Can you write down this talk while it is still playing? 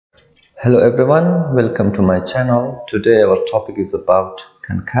Hello everyone, welcome to my channel. Today our topic is about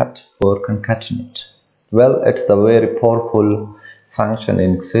concat or concatenate. Well, it's a very powerful function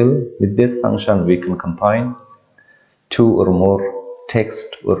in Excel. With this function we can combine two or more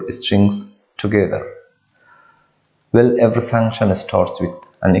text or strings together. Well, every function starts with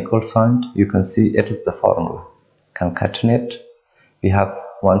an equal sign. You can see it is the formula. Concatenate, we have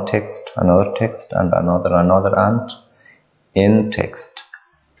one text, another text, and another and in text.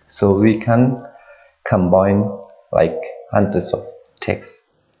 So we can combine like hundreds of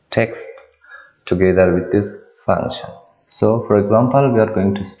texts together with this function. So for example, we are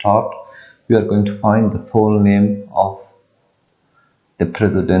going to find the full name of the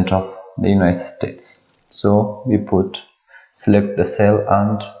President of the United States. So we select the cell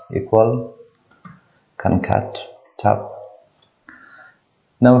and equal concat tab.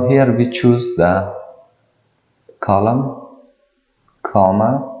 Now here we choose the column,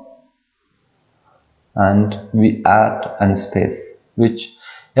 comma, and we add a space, which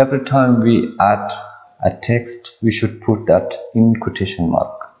every time we add a text we should put that in quotation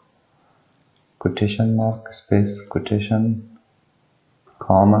mark, space, quotation,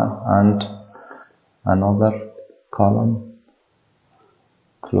 comma, and another column,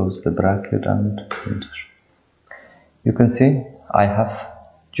 close the bracket and enter. You can see I have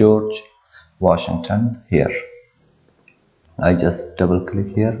George Washington here. I just double click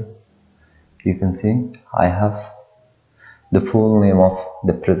here. You can see I have the full name of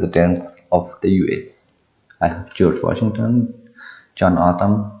the presidents of the US. I have George Washington, John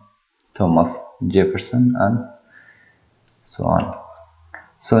Adams, Thomas Jefferson, and so on.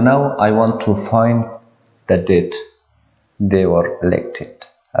 So now I want to find the date they were elected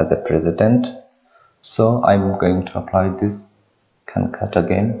as a president. So I'm going to apply this concat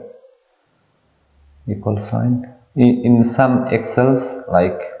again, equal sign. In some Excels,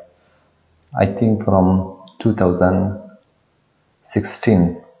 like I think from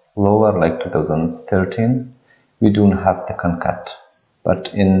 2016 lower, like 2013, we don't have the concat,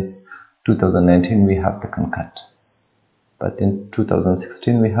 but in 2019 we have the concat, but in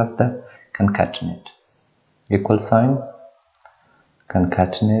 2016 we have the concatenate, equal sign,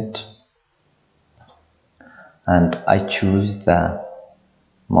 concatenate, and I choose the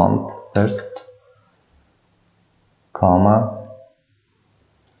month first, comma,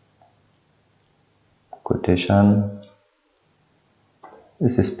 quotation,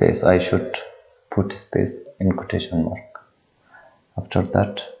 this is space, I should put space in quotation mark. After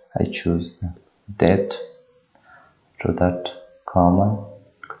that I choose the date. After that, comma,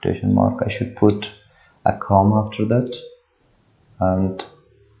 quotation mark, I should put a comma after that, and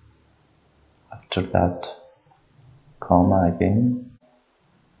after that comma again,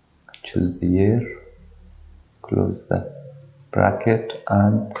 choose the year, close the bracket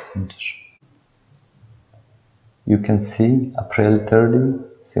and enter. You can see April 30,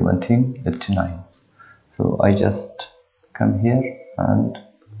 1789. So I just come here and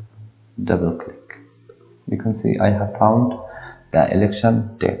double click. You can see I have found the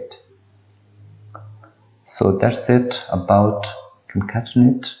election date. So that's it about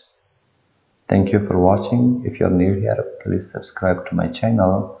concatenate. Thank you for watching. If you're new here, please subscribe to my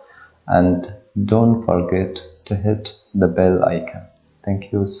channel and don't forget to hit the bell icon.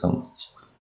 Thank you so much.